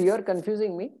Krishna that you are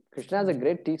confusing me, Krishna is a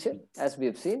great teacher, as we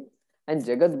have seen, and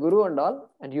Jagat Guru and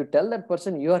all, and you tell that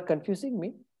person, you are confusing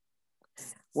me.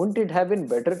 Wouldn't it have been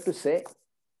better to say,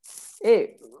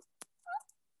 hey,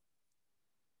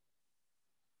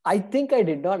 I think I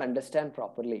did not understand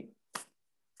properly,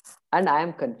 and I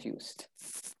am confused.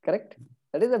 Correct?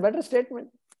 That is a better statement.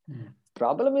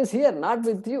 Problem is here, not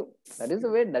with you. That is the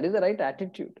way, that is the right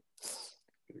attitude.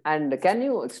 And can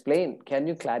you explain? Can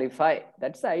you clarify?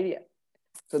 That's the idea.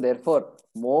 So therefore,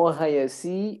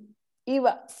 mohayasi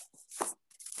iva.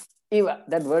 Iva.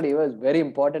 That word iva is very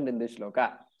important in this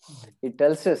shloka. It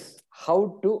tells us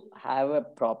how to have a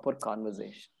proper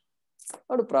conversation.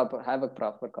 How to have a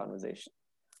proper conversation.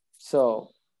 So,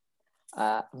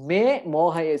 me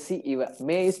mohayasi iva.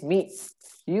 Me is me.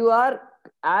 You are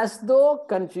as though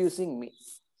confusing me.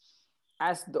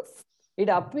 As though. It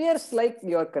appears like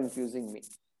you are confusing me.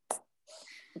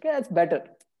 Okay, that's better.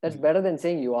 That's better than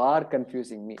saying you are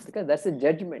confusing me, because that's a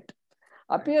judgment.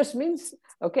 Appears means,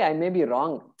 okay, I may be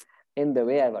wrong in the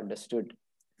way I've understood.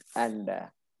 And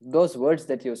those words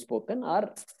that you've spoken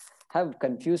have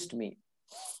confused me.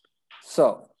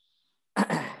 So,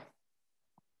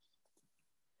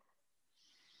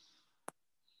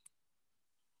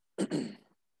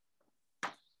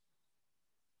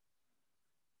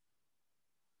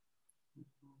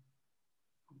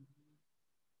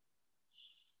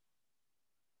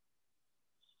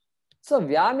 so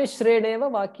vyamishreneva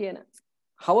vakyena.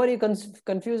 How are you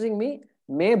confusing me?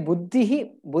 Me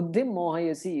buddhihi buddhim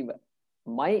mohayasi iva.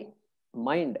 My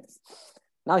mind.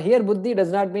 Now here buddhi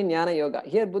does not mean jnana yoga.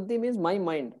 Here buddhi means my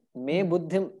mind. Me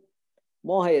buddhim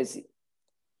mohayasi.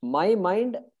 My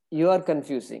mind you are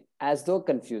confusing, as though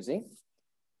confusing,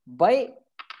 by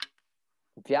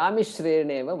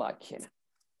vyamishreneva vakyena.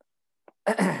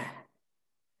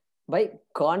 By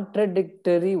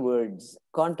contradictory words,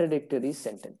 contradictory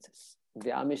sentences.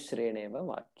 Vyamishreneva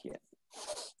vakya.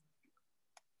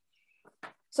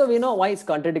 So we know why it's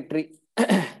contradictory.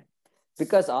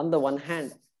 Because on the one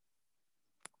hand,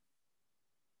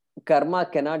 karma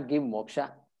cannot give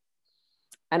moksha.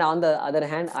 And on the other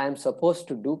hand, I am supposed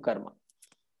to do karma.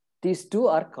 These two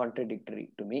are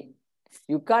contradictory to me.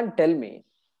 You can't tell me.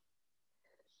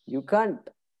 You can't.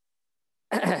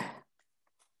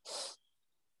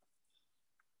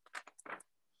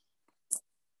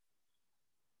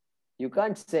 You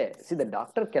can't say, see, the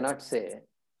doctor cannot say,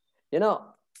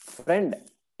 friend,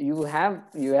 you have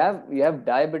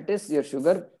diabetes, your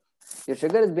sugar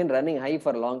has been running high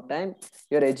for a long time,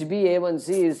 your HbA1c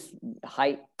is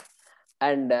high.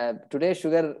 And today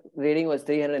sugar reading was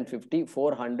 350,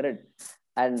 400.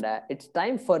 And it's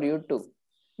time for you to,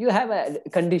 you have a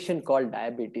condition called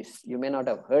diabetes. You may not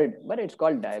have heard, but it's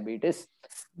called diabetes.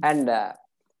 And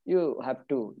you have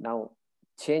to now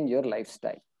change your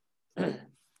lifestyle.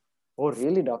 Oh,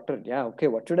 really, doctor? Yeah, okay,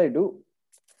 what should I do?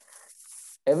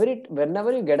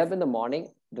 Whenever you get up in the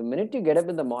morning, the minute you get up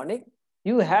in the morning,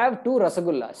 you have two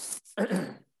rasagullas.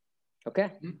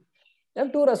 Okay? You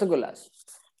have two rasagullas.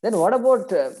 Then what about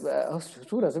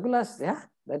two rasagullas? Yeah,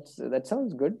 that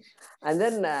sounds good. And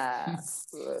then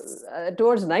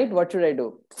towards night, what should I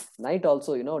do? Night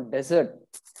also, dessert.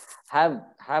 Have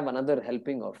another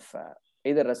helping of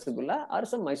either rasagulla or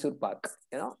some Mysore pak.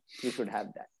 You should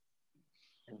have that.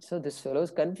 And so this fellow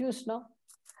is confused now.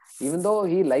 Even though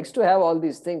he likes to have all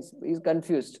these things, he's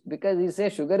confused because he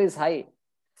says sugar is high.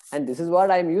 And this is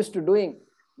what I'm used to doing.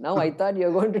 Now I thought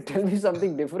you're going to tell me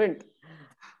something different.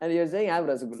 And you're saying I have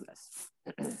rasagullas.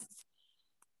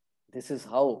 This is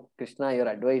how, Krishna, your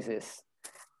advice is.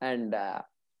 And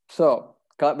so,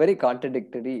 very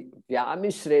contradictory.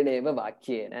 Vyamishreneva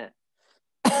vakyena.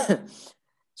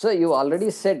 So you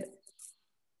already said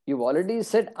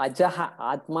ajaha,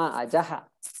 atma ajaha.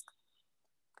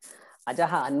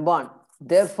 Ajaha, unborn.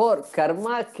 Therefore,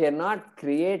 karma cannot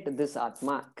create this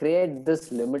atma, create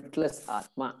this limitless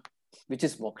atma, which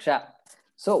is moksha.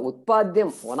 So,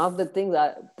 utpadyam, one of the things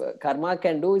karma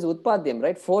can do is utpadyam,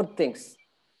 right? 4 things.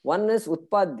 One is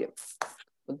utpadyam.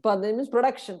 Utpadyam is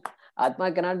production.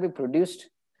 Atma cannot be produced.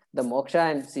 The moksha I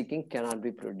am seeking cannot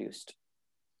be produced.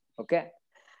 Okay?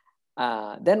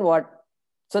 Then what?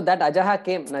 So that ajaha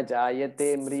came. Na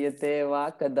jayate mriyate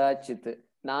va kadachit.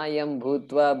 Nayam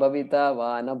bhutva bhavita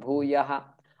va na bhuyaha.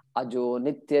 Ajo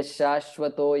nitya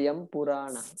shashvatoyam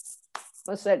purana.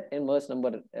 Was said in verse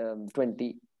number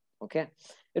 20. Okay?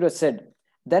 It was said.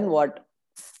 Then what?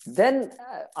 Then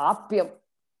apyam.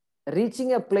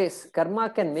 Reaching a place.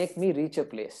 Karma can make me reach a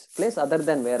place. Place other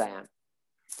than where I am.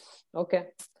 Okay?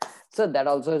 So that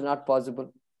also is not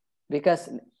possible. Because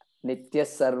Nitya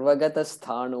Sarvagata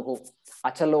Sthanuhu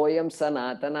Achaloyam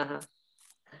Sanatanaha.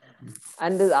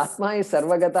 And this Atma is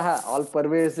Sarvagataha, all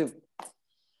pervasive.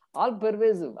 All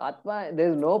pervasive. Atma,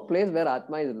 there is no place where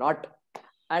Atma is not.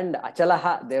 And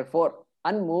Achalaha, therefore,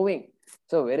 unmoving.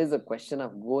 So where is the question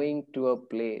of going to a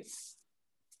place?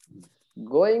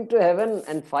 Going to heaven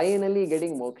and finally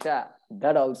getting moksha,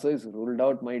 that also is ruled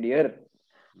out, my dear.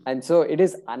 And so it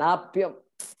is anapyam.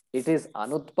 It is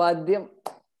anutpadyam.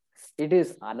 It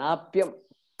is anapyam.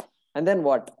 And then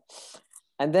what?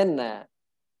 And then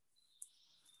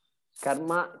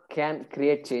karma can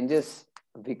create changes.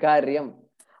 Vikaryam.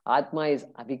 Atma is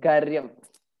avikaryam.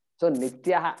 So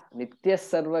nityaha. Nitya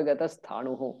sarvagata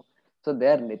sthanuhu. So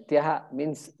there nityaha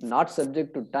means not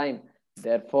subject to time.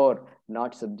 Therefore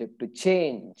not subject to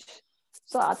change.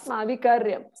 So atma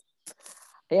avikaryam.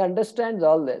 He understands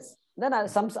all this. Then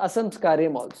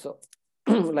asamskaryam also.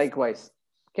 Likewise.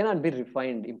 Cannot be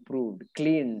refined, improved,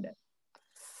 cleaned.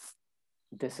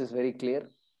 This is very clear.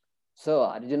 So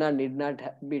Arjuna need not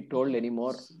be told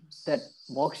anymore that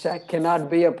moksha cannot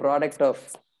be a product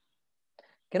of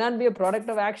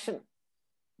action.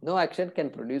 No action can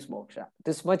produce moksha.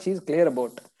 This much he is clear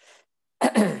about.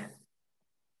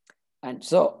 And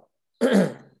so,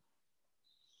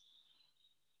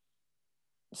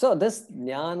 so this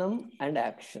jnanam and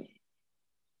action,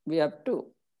 we have to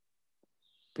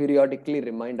periodically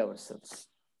remind ourselves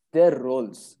their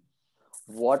roles.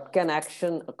 What can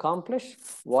action accomplish?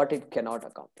 What it cannot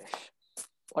accomplish.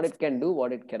 What it can do,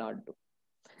 what it cannot do.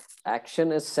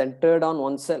 Action is centered on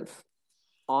oneself,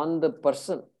 on the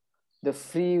person. The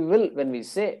free will, when we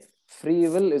say free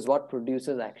will is what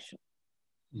produces action.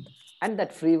 And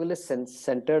that free will is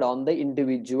centered on the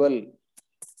individual.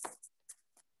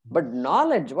 But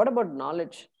knowledge, what about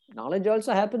knowledge? Knowledge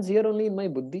also happens here only in my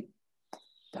buddhi.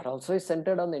 That also is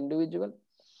centered on the individual?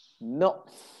 No.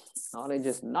 Knowledge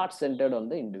is not centered on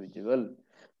the individual.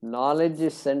 Knowledge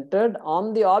is centered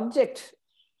on the object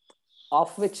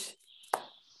of which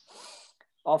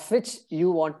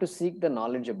you want to seek the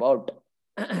knowledge about.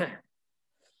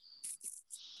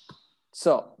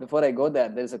 So, before I go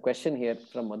there is a question here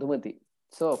from Madhumati.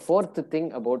 So, 4th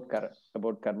thing about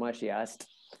karma she asked.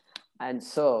 And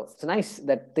so, it's nice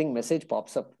that message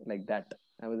pops up like that.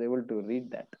 I was able to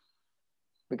read that.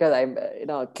 Because I'm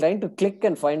trying to click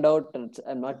and find out, and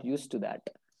I'm not used to that.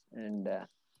 And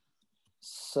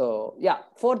so, yeah,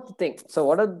 4th thing. So,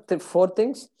 what are the 4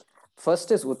 things? First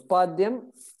is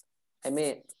Utpadyam. I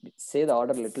may say the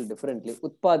order a little differently.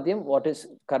 Utpadyam, what is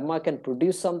karma can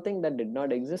produce something that did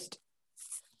not exist.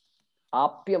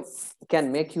 Apyam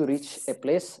can make you reach a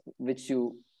place which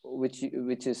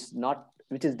is not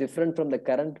which is different from the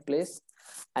current place.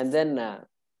 And then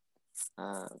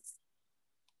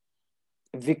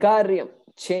Vicarium,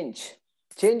 change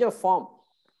of form.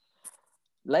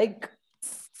 Like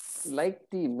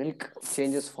the milk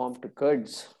changes form to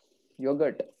curds,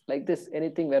 yogurt, like this,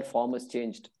 anything where form is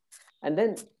changed. And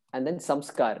then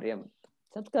Samskaryam.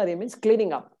 Samskaryam means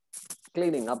cleaning up,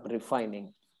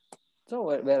 refining. So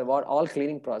where what all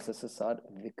cleaning processes are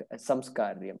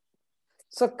Samskaryam.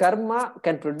 So karma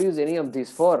can produce any of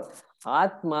these four.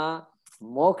 Atma,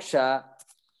 moksha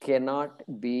cannot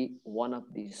be one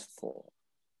of these four.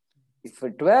 If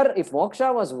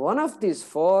moksha was one of these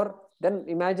four, then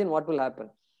imagine what will happen.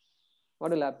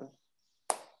 What will happen?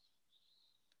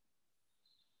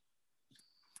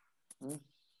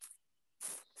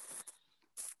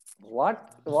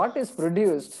 What is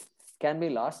produced can be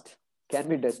lost, can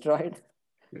be destroyed.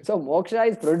 So moksha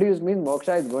is produced means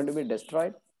moksha is going to be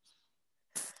destroyed.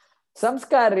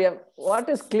 Samskaryam, what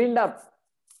is cleaned up?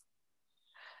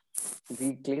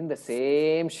 We clean the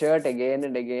same shirt again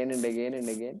and again and again and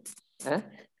again. Huh?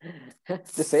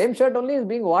 The same shirt only is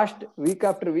being washed week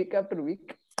after week after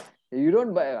week. You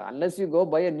don't buy, unless you go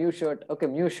buy a new shirt. Okay,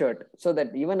 new shirt. So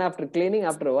that even after cleaning,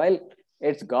 after a while,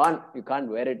 it's gone. You can't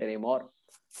wear it anymore.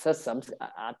 So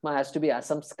Atma has to be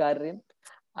asamskaryam,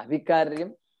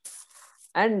 avikaryam,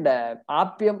 and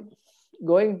apyam,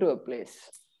 going to a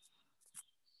place.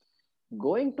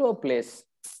 Going to a place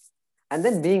and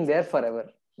then being there forever.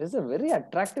 This is a very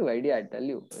attractive idea, I tell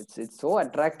you. It's so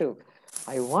attractive.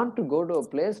 I want to go to a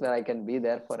place where I can be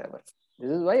there forever.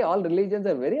 This is why all religions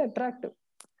are very attractive.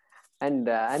 And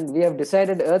we have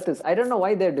decided Earth is, I don't know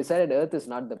why they have decided Earth is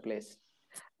not the place.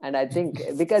 And I think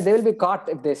because they will be caught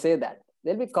if they say that.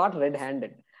 They'll be caught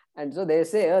red-handed. And so they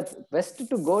say Earth, best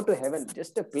to go to heaven,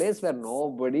 just a place where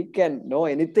nobody can know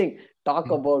anything,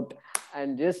 talk about.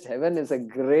 And just heaven is a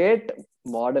great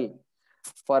model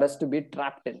for us to be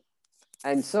trapped in.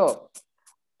 And so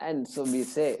we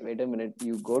say, wait a minute,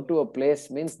 you go to a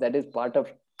place means that is part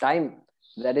of time,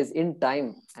 that is in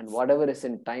time, and whatever is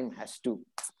in time has to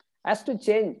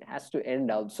change, has to end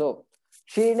also.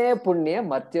 Shine punya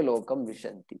martya lokam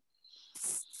vishanti.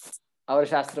 Our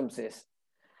Shastram says,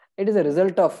 it is a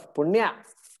result of punya.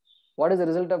 What is the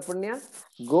result of punya?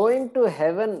 Going to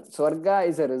heaven, Swarga,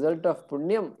 is a result of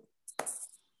punyam.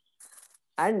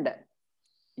 And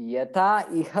yatha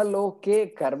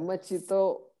ihaloke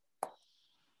karmachito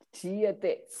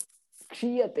kshiyate.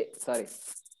 Sorry.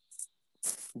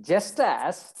 Just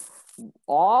as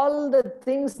all the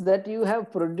things that you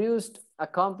have produced,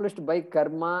 accomplished by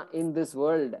karma in this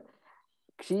world,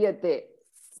 kshiyate,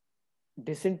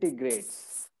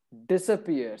 disintegrates,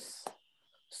 disappears.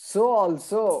 So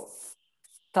also,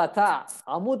 tatha,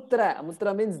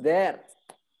 amutra means there,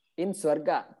 in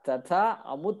Swarga, tatha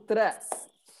amutra,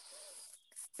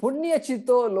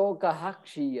 punyachito lokaha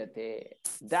kshiyate.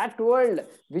 That world,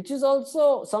 which is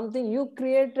also something you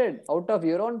created out of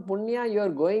your own punya, you are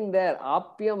going there,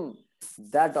 apyam,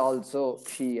 that also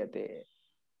kshiyate.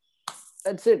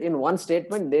 That's it. In one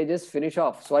statement, they just finish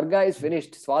off. Swarga is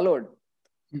finished, swallowed.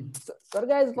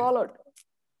 Swarga is followed.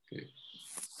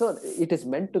 So it is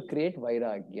meant to create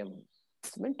vairagyam.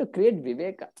 It's meant to create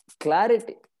viveka,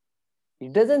 clarity.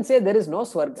 It doesn't say there is no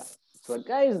Swarga.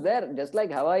 Swarga is there, just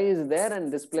like Hawaii is there,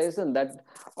 and this place and that,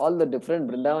 all the different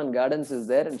Vrindavan gardens is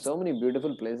there, and so many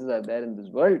beautiful places are there in this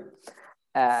world.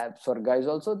 Swarga is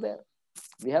also there.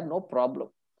 We have no problem.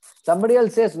 Somebody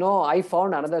else says, no, I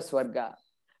found another Swarga.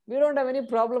 We don't have any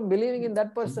problem believing in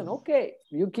that person. Okay,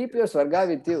 you keep your Swarga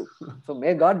with you. So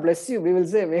may God bless you. We will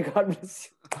say, may God bless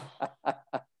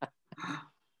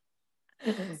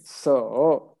you.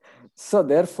 So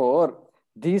therefore,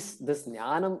 this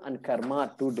jnanam and karma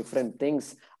are two different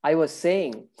things. I was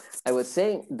saying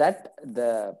that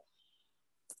the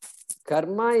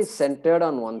karma is centered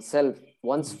on oneself,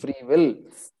 one's free will.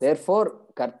 Therefore,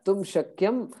 kartum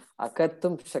shakyam,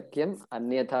 akartum shakyam,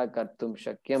 anyatha kartum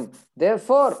shakyam.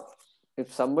 Therefore,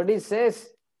 if somebody says,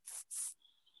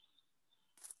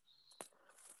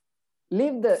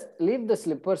 leave the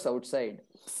slippers outside,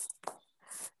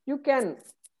 you can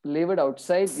leave it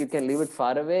outside, you can leave it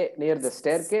far away near the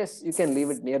staircase, you can leave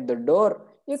it near the door,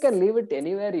 you can leave it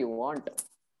anywhere you want.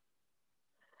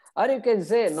 Or you can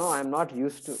say, no, I'm not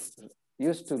used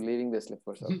to leaving the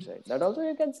slippers outside. That also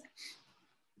you can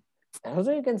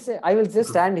say. I will just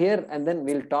stand here and then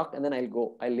we'll talk and then I'll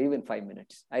go. I'll leave in 5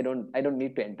 minutes. I don't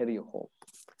need to enter your home.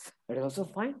 That is also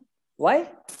fine. Why?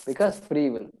 Because free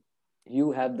will.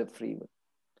 You have the free will.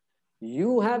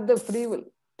 You have the free will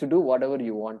to do whatever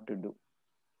you want to do.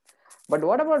 But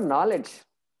what about knowledge?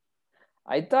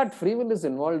 I thought free will is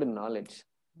involved in knowledge.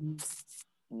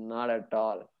 Not at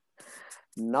all.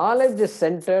 Knowledge is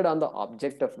centered on the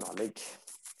object of knowledge.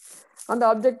 On the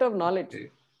object of knowledge. Okay.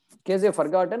 In case you've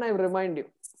forgotten, I will remind you.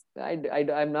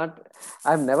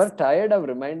 I'm never tired of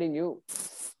reminding you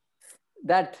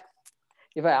that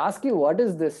if I ask you, what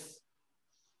is this?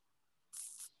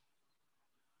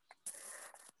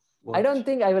 What? I don't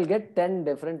think I will get 10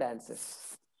 different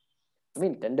answers. I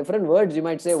mean, 10 different words. You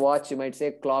might say watch, you might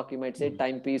say clock, you might say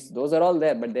timepiece. Those are all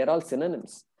there, but they're all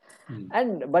synonyms.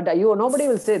 But nobody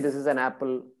will say this is an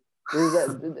apple,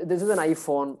 this is an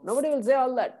iPhone. Nobody will say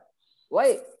all that.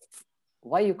 Why?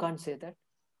 Why you can't say that?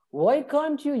 Why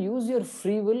can't you use your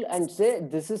free will and say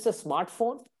this is a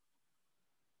smartphone?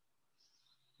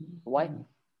 Why?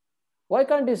 Why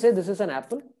can't you say this is an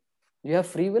apple? You have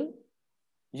free will.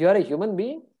 You are a human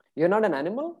being. You're not an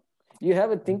animal. You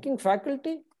have a thinking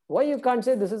faculty. Why you can't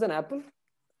say this is an apple?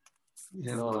 You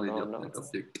have knowledge of that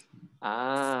object.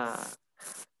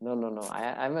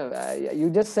 No. You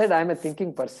just said I'm a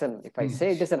thinking person. If I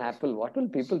say it is an apple, what will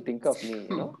people think of me?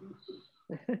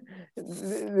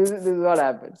 This is what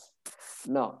happens.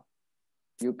 No,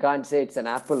 you can't say it's an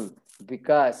apple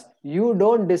because you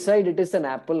don't decide it is an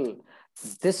apple.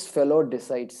 This fellow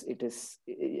decides it is.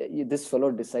 This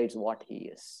fellow decides what he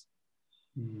is.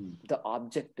 The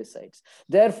object decides.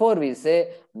 Therefore, we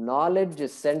say knowledge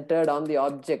is centered on the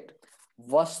object.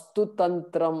 Vastu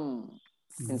tantram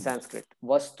in Sanskrit.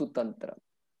 Vastu tantram.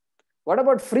 What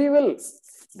about free will?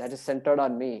 That is centered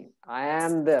on me. I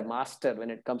am the master when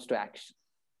it comes to action.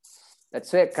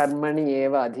 That's why karmani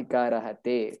eva adhikara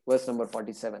te. Verse number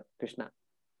 47. Krishna.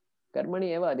 Karmani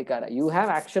eva adhikara. You have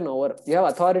action over. You have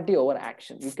authority over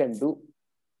action. You can do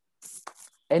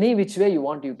any which way you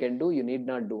want. You can do. You need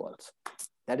not do also.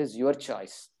 That is your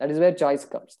choice. That is where choice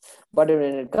comes. But when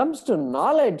it comes to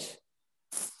knowledge,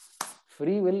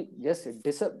 free will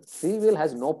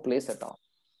has no place at all.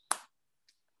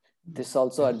 This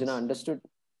also Arjuna understood.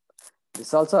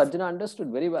 This also Arjuna understood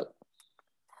very well.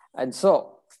 And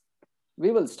so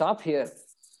we will stop here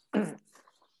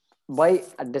by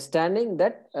understanding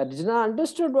that Arjuna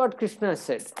understood what Krishna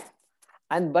said,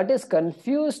 but is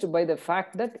confused by the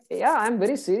fact that, yeah, I'm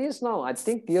very serious now. I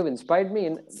think you have inspired me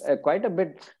in quite a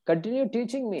bit. Continue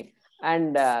teaching me,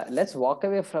 and let's walk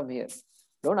away from here.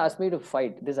 Don't ask me to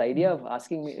fight. This idea of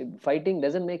fighting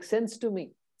doesn't make sense to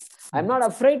me. I'm not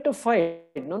afraid to fight.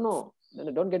 No,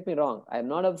 don't get me wrong. I'm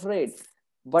not afraid,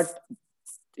 but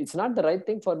it's not the right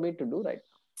thing for me to do right now.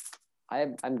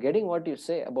 I'm getting what you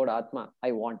say about Atma.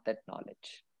 I want that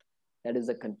knowledge. That is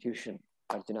the confusion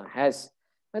Arjuna has.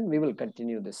 And we will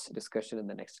continue this discussion in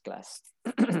the next class.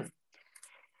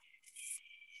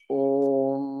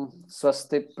 Om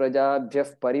Swasti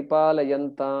Prajabhyah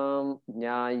Paripalayantam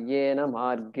Nyayena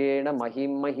Margena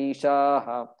Mahim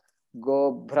Mahishaha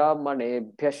Go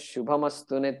Brahmanebhyah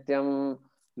Shubhamastu Nityam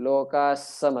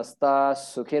Lokas Samastas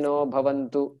Sukhino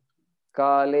Bhavantu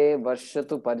Kale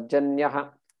Varshatu Parjanyaha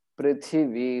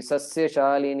Prithvi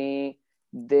Sasyashalini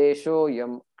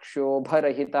Deshoyam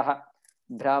Kshobharahitaha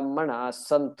Brahmana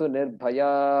Santu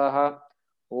Nirbhayaha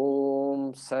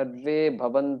Om Sarve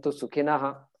Bhavantu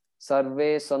Sukhinaha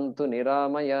Sarve Santu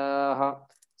Niramayaha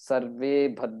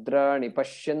Sarve Bhadrani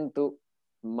Pashyantu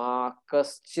Ma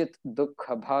Kaschit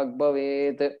Dukha Bhag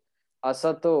Bhavet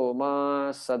Asato Ma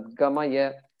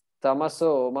Sadgamaya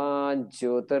Tamaso Ma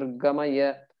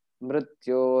Jyotirgamaya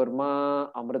Mrityor Ma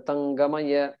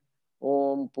Amritangamaya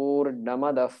Om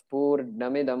Purnamadah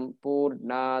Purnamidam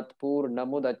Purnat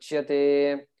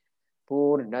Purnamudachyate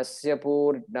Purnasya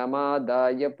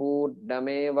Purnamadaya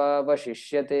Purnameva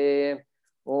Vashishyate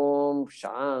Om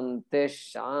Shanti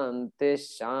Shanti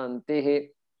Shanti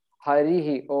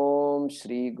Harihi Om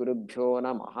Shri Gurubhyo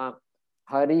Namaha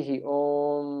Harihi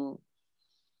Om.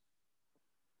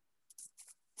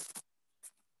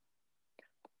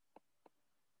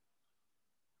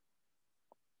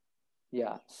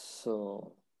 Yeah,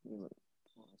 so